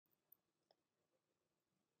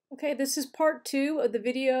Okay, this is part 2 of the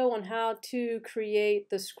video on how to create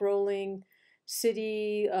the scrolling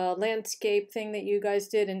city landscape thing that you guys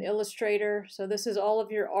did in Illustrator. So this is all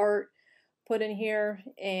of your art put in here,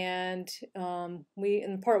 and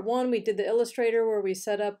in part 1 we did the Illustrator where we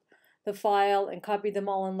set up the file and copied them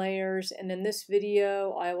all in layers, and in this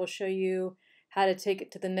video I will show you how to take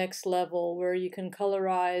it to the next level where you can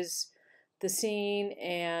colorize the scene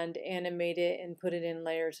and animate it and put it in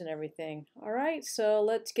layers and everything. Alright, so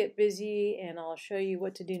let's get busy and I'll show you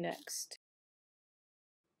what to do next.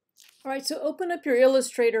 Alright, so open up your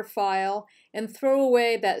Illustrator file and throw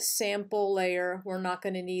away that sample layer. We're not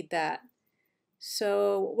going to need that.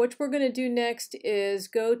 So what we're going to do next is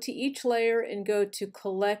go to each layer and go to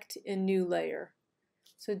Collect in New Layer.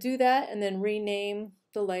 So do that and then rename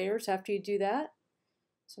the layers after you do that.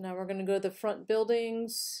 So now we're going to go to the front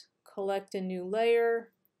buildings, Collect a New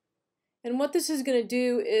Layer. And what this is going to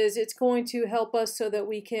do is it's going to help us so that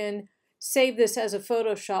we can save this as a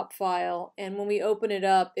Photoshop file, and when we open it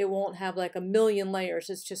up it won't have like a million layers.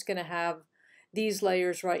 It's just going to have these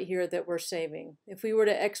layers right here that we're saving. If we were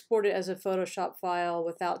to export it as a Photoshop file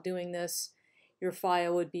without doing this, your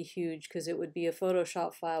file would be huge because it would be a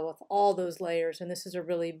Photoshop file with all those layers, and this is a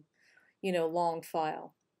really, long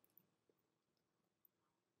file.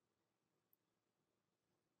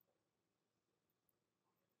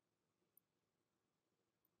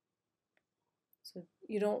 So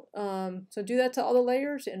you don't so do that to all the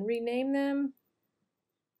layers and rename them,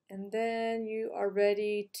 and then you are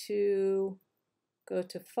ready to go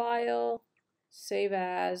to File, Save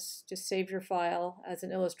As, just save your file as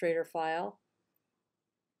an Illustrator file,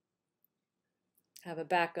 have a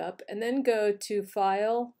backup, and then go to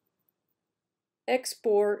File,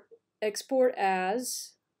 Export, Export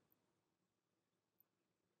As,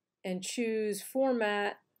 and choose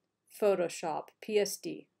Format Photoshop,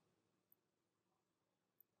 PSD.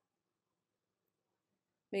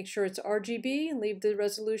 Make sure it's RGB, leave the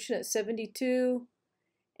resolution at 72,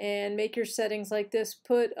 and make your settings like this.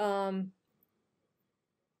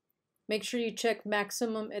 Make sure you check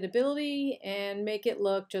maximum editability and make it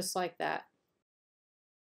look just like that.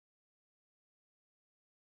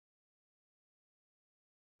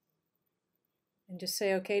 And just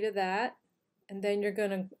say okay to that, and then you're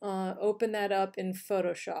going to open that up in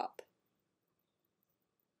Photoshop.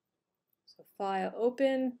 So File,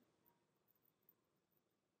 Open.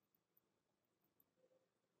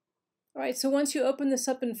 Alright, so once you open this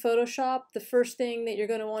up in Photoshop, the first thing that you're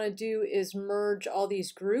going to want to do is merge all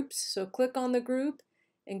these groups. So click on the group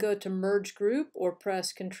and go to Merge Group, or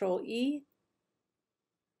press Ctrl E.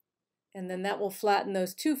 And then that will flatten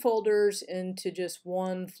those two folders into just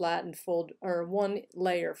one flattened folder, or one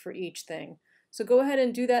layer for each thing. So go ahead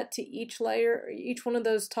and do that to each layer, each one of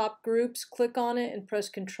those top groups. Click on it and press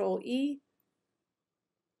Ctrl E.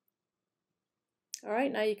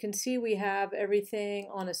 Alright, now you can see we have everything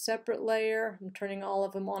on a separate layer. I'm turning all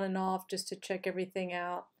of them on and off just to check everything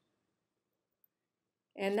out.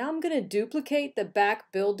 And now I'm going to duplicate the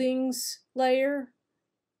back buildings layer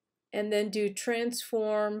and then do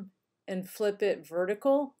Transform and flip it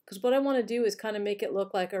vertical, because what I want to do is kind of make it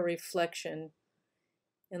look like a reflection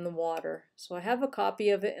in the water. So I have a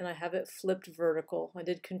copy of it and I have it flipped vertical. I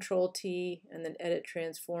did Ctrl T and then Edit,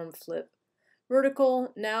 Transform, Flip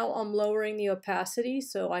vertical. Now I'm lowering the opacity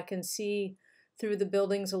so I can see through the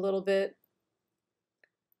buildings a little bit,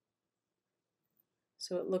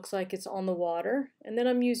 so it looks like it's on the water. And then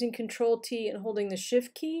I'm using Ctrl T and holding the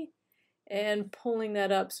Shift key and pulling that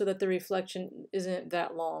up so that the reflection isn't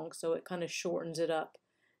that long, so it kind of shortens it up.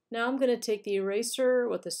 Now I'm going to take the eraser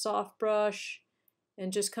with a soft brush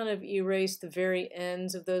and just kind of erase the very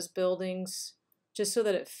ends of those buildings, just so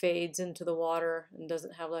that it fades into the water and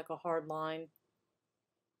doesn't have like a hard line.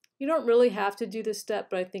 You don't really have to do this step,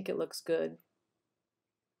 but I think it looks good.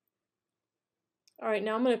 Alright,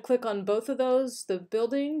 now I'm going to click on both of those, the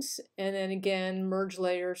buildings, and then again merge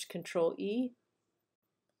layers, Ctrl E.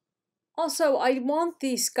 Also, I want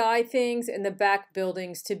the sky things and the back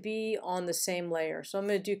buildings to be on the same layer, so I'm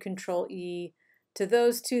going to do Ctrl E to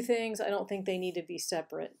those two things. I don't think they need to be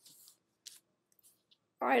separate.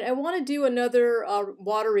 Alright, I want to do another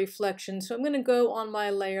water reflection, so I'm going to go on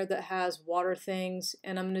my layer that has water things,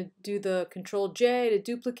 and I'm going to do the Ctrl J to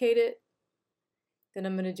duplicate it. Then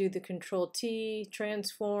I'm going to do the Ctrl T,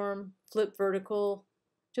 Transform, Flip Vertical,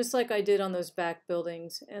 just like I did on those back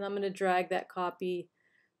buildings, and I'm going to drag that copy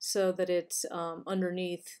so that it's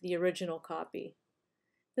underneath the original copy.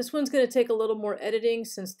 This one's going to take a little more editing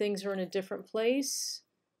since things are in a different place.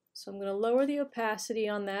 So I'm going to lower the opacity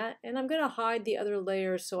on that, and I'm going to hide the other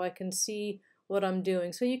layers so I can see what I'm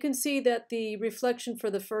doing. So you can see that the reflection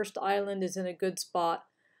for the first island is in a good spot,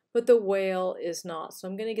 but the whale is not. So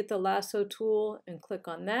I'm going to get the lasso tool and click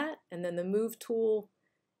on that, and then the move tool,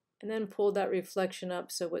 and then pull that reflection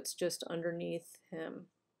up so it's just underneath him.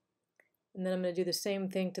 And then I'm going to do the same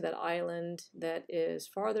thing to that island that is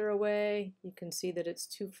farther away. You can see that it's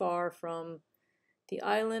too far from the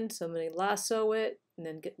island, so I'm going to lasso it and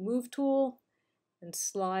then get move tool and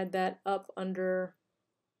slide that up under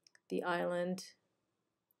the island.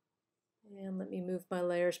 And let me move my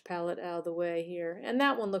layers palette out of the way here. And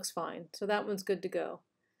that one looks fine, so that one's good to go.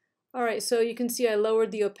 All right, so you can see I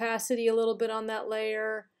lowered the opacity a little bit on that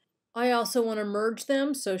layer. I also want to merge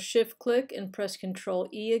them, so shift click and press Control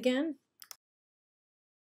E again.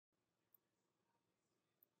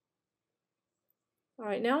 All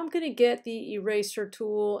right, now I'm going to get the eraser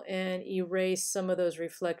tool and erase some of those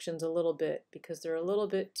reflections a little bit because they're a little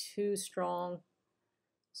bit too strong.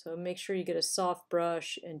 So make sure you get a soft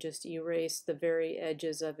brush and just erase the very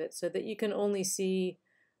edges of it so that you can only see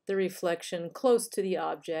the reflection close to the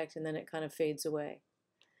object, and then it kind of fades away.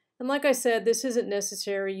 And like I said, this isn't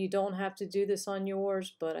necessary. You don't have to do this on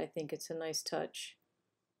yours, but I think it's a nice touch.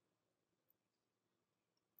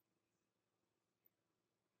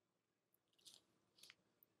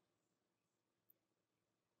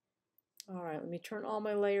 All right, let me turn all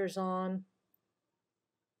my layers on.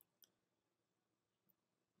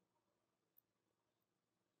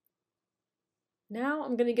 Now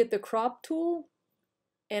I'm going to get the crop tool,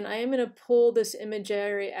 and I am going to pull this image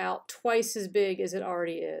area out twice as big as it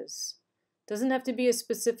already is. Doesn't have to be a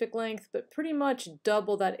specific length, but pretty much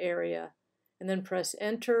double that area. And then press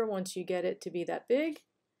enter once you get it to be that big.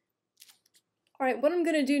 All right, what I'm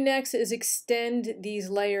going to do next is extend these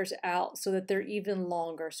layers out so that they're even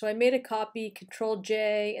longer. So I made a copy, Control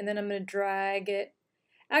J, and then I'm going to drag it.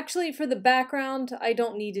 Actually, for the background, I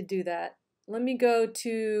don't need to do that. Let me go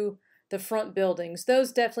to the front buildings.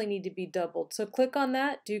 Those definitely need to be doubled. So click on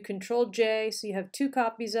that, do Control J, so you have 2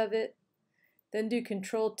 copies of it. Then do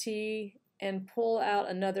Control T and pull out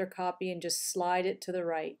another copy and just slide it to the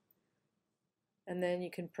right. And then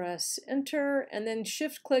you can press enter and then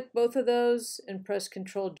shift click both of those and press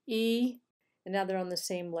Control E, and now they're on the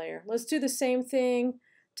same layer. Let's do the same thing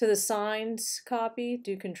to the signs copy.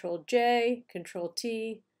 Do Control J, Control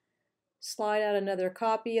T, slide out another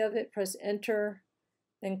copy of it, press enter,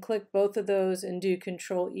 then click both of those and do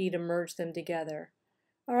Control E to merge them together.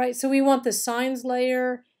 All right, so we want the signs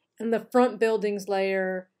layer and the front buildings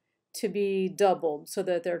layer to be doubled so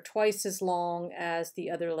that they're twice as long as the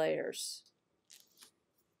other layers.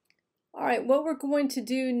 All right, what we're going to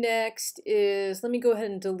do next is, let me go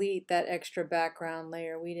ahead and delete that extra background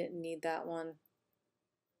layer. We didn't need that one.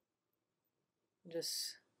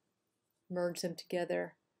 Just merge them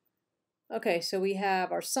together. Okay, so we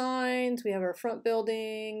have our signs, we have our front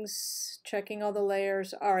buildings, checking all the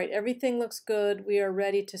layers. All right, everything looks good. We are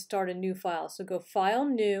ready to start a new file. So go File,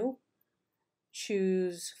 New,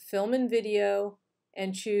 choose Film and Video,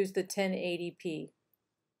 and choose the 1080p.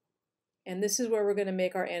 And this is where we're going to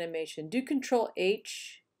make our animation. Do Control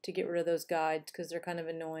H to get rid of those guides because they're kind of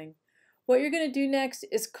annoying. What you're going to do next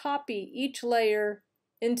is copy each layer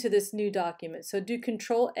into this new document. So do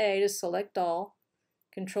Control A to select all,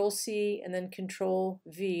 Control C, and then Control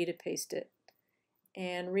V to paste it.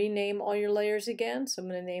 And rename all your layers again. So I'm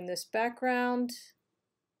going to name this background.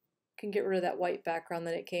 You can get rid of that white background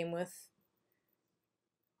that it came with.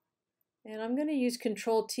 And I'm going to use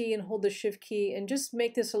Control T and hold the Shift key and just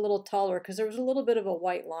make this a little taller because there was a little bit of a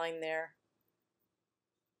white line there.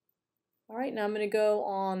 All right, now I'm going to go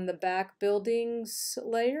on the back buildings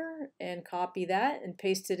layer and copy that and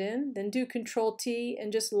paste it in. Then do Control T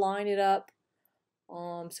and just line it up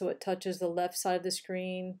so it touches the left side of the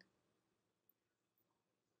screen.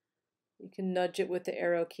 You can nudge it with the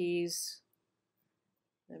arrow keys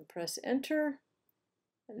and press enter.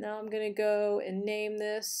 And now I'm going to go and name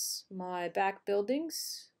this my back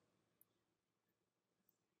buildings.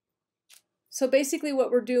 So basically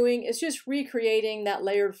what we're doing is just recreating that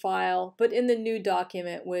layered file, but in the new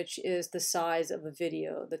document, which is the size of a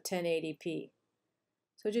video, the 1080p.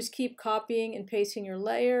 So just keep copying and pasting your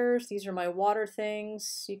layers. These are my water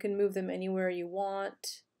things. You can move them anywhere you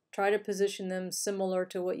want. Try to position them similar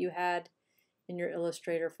to what you had in your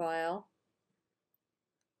Illustrator file.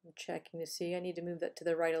 I'm checking to see. I need to move that to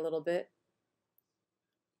the right a little bit.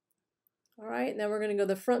 All right, now we're going to go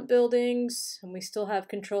to the front buildings, and we still have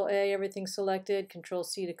Control A, everything selected, Control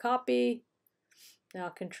C to copy. Now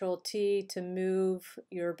Control T to move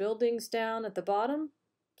your buildings down at the bottom.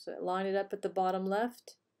 So line it up at the bottom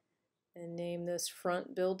left and name this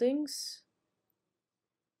front buildings.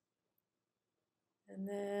 And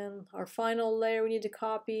then our final layer we need to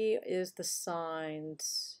copy is the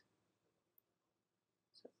signs.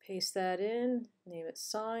 So Paste that in, name it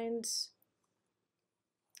signs,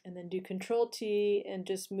 and then do Control T and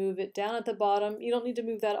just move it down at the bottom. You don't need to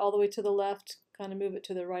move that all the way to the left, kind of move it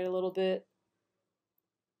to the right a little bit,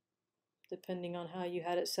 depending on how you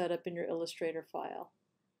had it set up in your Illustrator file.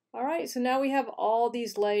 All right, so now we have all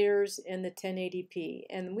these layers in the 1080p,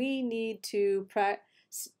 and we need to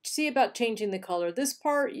see about changing the color. This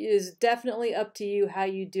part is definitely up to you how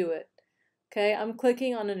you do it. Okay, I'm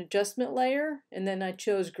clicking on an adjustment layer, and then I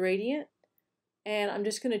chose gradient, and I'm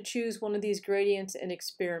just going to choose one of these gradients and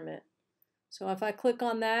experiment. So if I click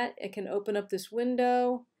on that, it can open up this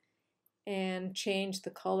window and change the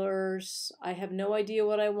colors. I have no idea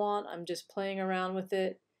what I want. I'm just playing around with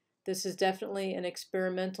it. This is definitely an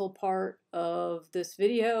experimental part of this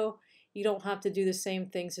video. You don't have to do the same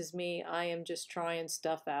things as me. I am just trying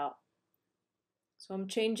stuff out. So I'm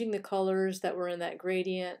changing the colors that were in that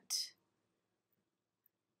gradient.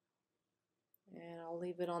 And I'll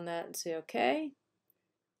leave it on that and say okay.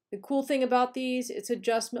 The cool thing about these, it's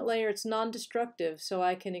adjustment layer, it's non-destructive, so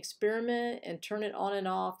I can experiment and turn it on and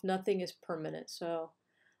off. Nothing is permanent. So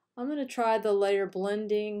I'm going to try the layer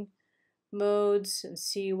blending modes and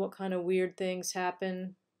see what kind of weird things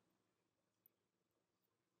happen.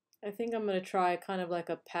 I think I'm going to try kind of like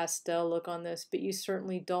a pastel look on this, but you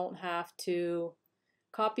certainly don't have to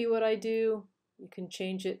copy what I do. You can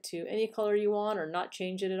change it to any color you want or not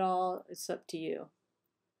change it at all. It's up to you.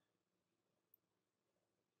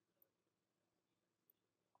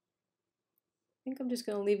 I think I'm just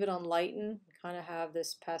going to leave it on lighten, kind of have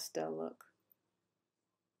this pastel look.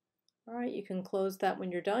 All right, you can close that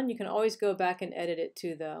when you're done. You can always go back and edit it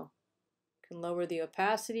too, though. You can lower the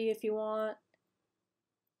opacity if you want.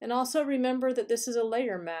 And also remember that this is a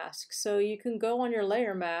layer mask, so you can go on your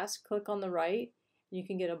layer mask, click on the right, you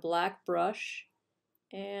can get a black brush,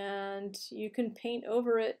 and you can paint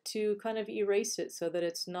over it to kind of erase it so that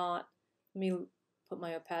it's not, let me put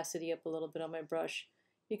my opacity up a little bit on my brush.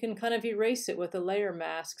 You can kind of erase it with a layer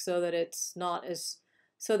mask so that it's not as,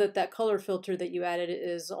 so that that color filter that you added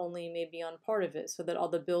is only maybe on part of it, so that all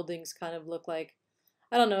the buildings kind of look like,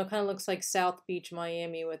 I don't know, it kind of looks like South Beach,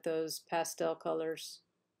 Miami with those pastel colors.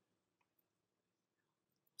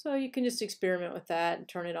 So you can just experiment with that and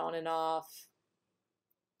turn it on and off.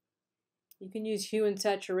 You can use hue and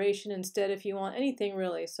saturation instead if you want, anything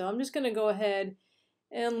really. So I'm just going to go ahead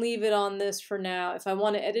and leave it on this for now. If I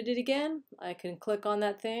want to edit it again, I can click on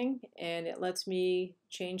that thing and it lets me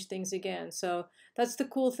change things again. So that's the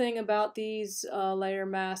cool thing about these layer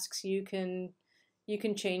masks. You can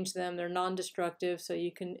change them. They're non-destructive, so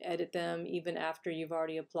you can edit them even after you've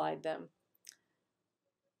already applied them.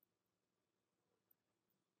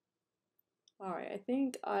 All right, I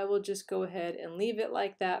think I will just go ahead and leave it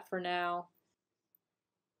like that for now.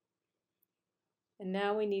 And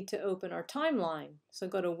now we need to open our timeline. So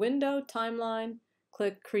go to Window, Timeline,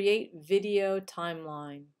 click Create Video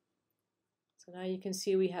Timeline. So now you can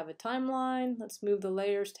see we have a timeline. Let's move the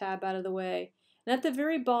Layers tab out of the way. And at the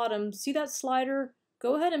very bottom, see that slider?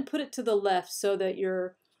 Go ahead and put it to the left so that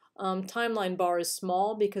your timeline bar is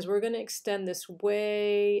small, because we're going to extend this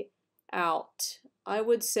way out. I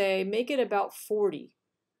would say make it about 40.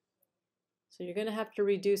 So you're going to have to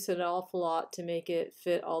reduce it an awful lot to make it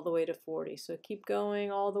fit all the way to 40. So keep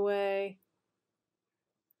going all the way.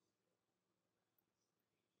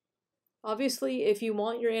 Obviously, if you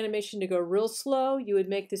want your animation to go real slow, you would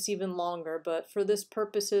make this even longer, but for this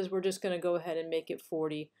purposes, we're just going to go ahead and make it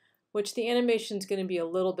 40, which the animation is going to be a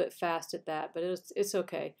little bit fast at that, but it's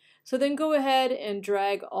okay. So then go ahead and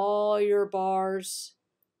drag all your bars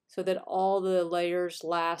so that all the layers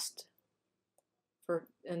last for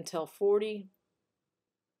until 40.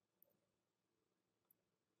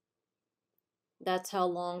 That's how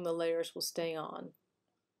long the layers will stay on.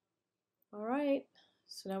 All right,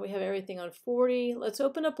 so now we have everything on 40. Let's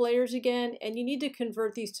open up layers again, and you need to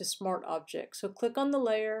convert these to smart objects. So click on the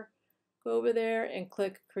layer, go over there and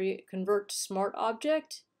click Convert to Smart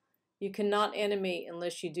Object. You cannot animate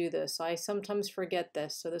unless you do this. I sometimes forget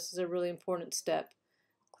this, so this is a really important step.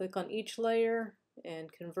 Click on each layer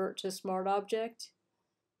and convert to Smart Object.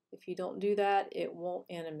 If you don't do that, it won't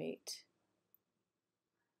animate.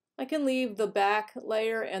 I can leave the back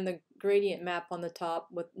layer and the gradient map on the top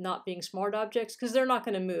with not being smart objects because they're not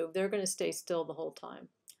going to move. They're going to stay still the whole time.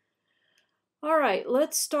 All right,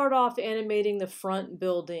 let's start off animating the front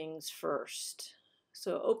buildings first.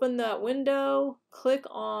 So open that window, click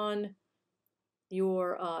on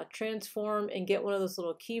your transform and get one of those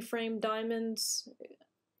little keyframe diamonds.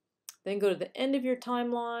 Then go to the end of your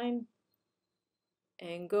timeline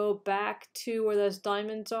and go back to where those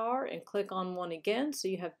diamonds are and click on one again, so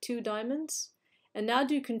you have two diamonds. And now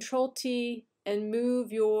do Control T and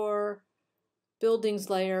move your buildings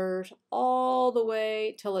layer all the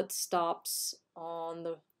way till it stops on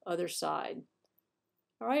the other side.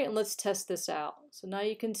 All right, and let's test this out. So now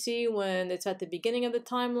you can see when it's at the beginning of the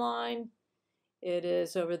timeline, it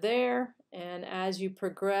is over there, and as you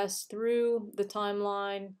progress through the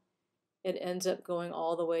timeline, it ends up going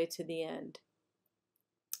all the way to the end.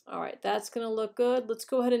 All right, that's going to look good. Let's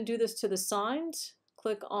go ahead and do this to the signs.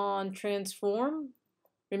 Click on Transform.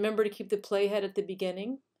 Remember to keep the playhead at the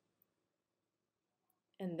beginning.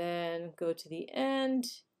 And then go to the end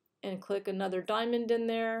and click another diamond in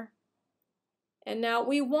there. And now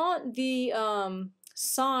we want the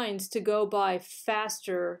signs to go by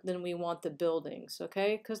faster than we want the buildings,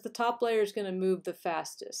 okay? Because the top layer is going to move the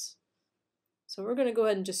fastest. So we're going to go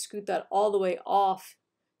ahead and just scoot that all the way off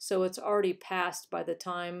so it's already passed by the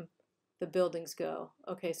time the buildings go.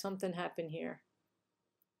 Okay, something happened here.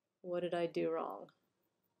 What did I do wrong?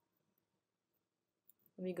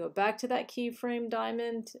 Let me go back to that keyframe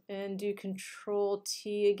diamond and do Control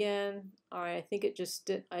T again. All right, I think it just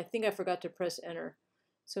did. I think I forgot to press Enter.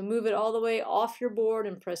 So move it all the way off your board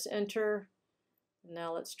and press Enter.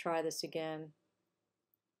 Now let's try this again.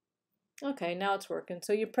 Okay, now it's working.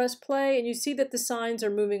 So you press play and you see that the signs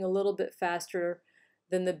are moving a little bit faster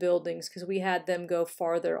than the buildings because we had them go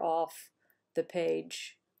farther off the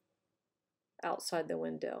page outside the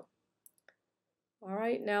window. All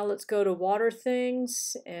right, now let's go to water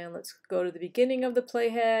things and let's go to the beginning of the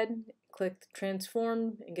playhead, click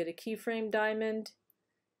Transform and get a keyframe diamond.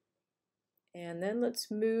 And then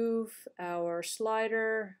let's move our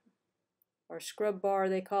slider, our scrub bar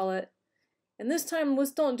they call it. And this time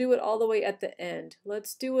let's don't do it all the way at the end.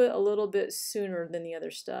 Let's do it a little bit sooner than the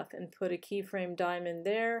other stuff and put a keyframe diamond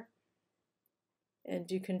there and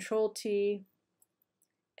do Control T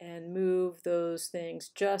and move those things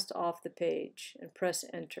just off the page and press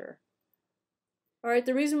Enter. All right,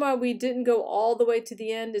 the reason why we didn't go all the way to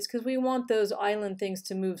the end is because we want those island things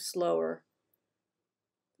to move slower.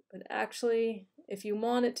 But actually, if you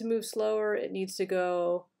want it to move slower, it needs to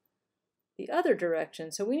go the other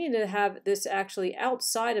direction. So we need to have this actually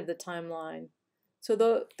outside of the timeline. So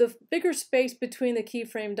the bigger space between the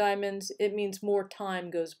keyframe diamonds, it means more time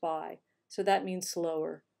goes by. So that means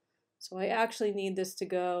slower. So I actually need this to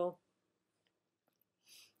go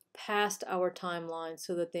past our timeline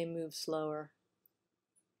so that they move slower.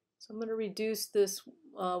 So I'm going to reduce this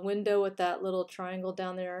window with that little triangle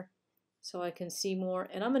down there so I can see more.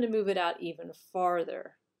 And I'm going to move it out even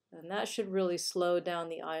farther. And that should really slow down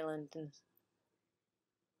the island. And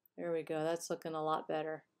there we go. That's looking a lot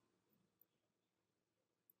better.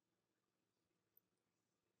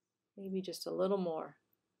 Maybe just a little more.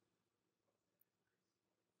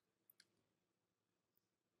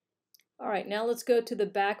 All right, now let's go to the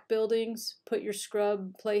back buildings. Put your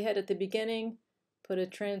scrub playhead at the beginning. Put a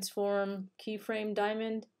transform keyframe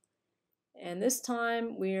diamond. And this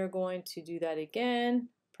time we are going to do that again.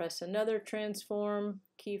 Press another transform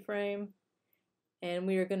keyframe. And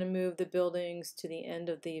we are going to move the buildings to the end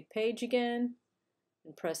of the page again.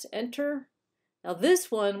 And press Enter. Now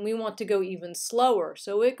this one we want to go even slower.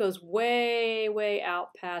 So it goes way, way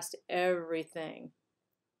out past everything,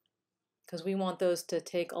 because we want those to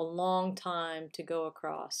take a long time to go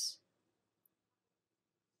across.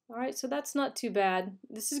 All right, so that's not too bad.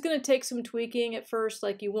 This is going to take some tweaking at first,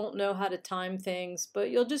 like you won't know how to time things, but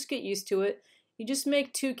you'll just get used to it. You just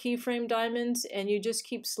make 2 keyframe diamonds and you just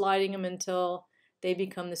keep sliding them until they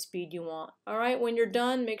become the speed you want. All right, when you're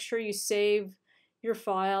done, make sure you save your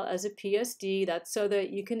file as a PSD. That's so that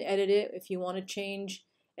you can edit it. If you want to change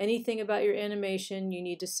anything about your animation, you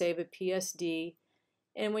need to save a PSD.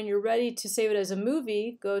 And when you're ready to save it as a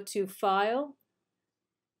movie, go to File,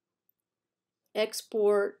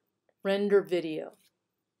 Export, Render Video.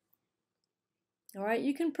 All right,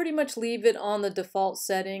 you can pretty much leave it on the default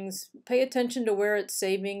settings. Pay attention to where it's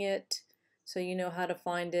saving it so you know how to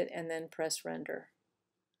find it, and then press Render.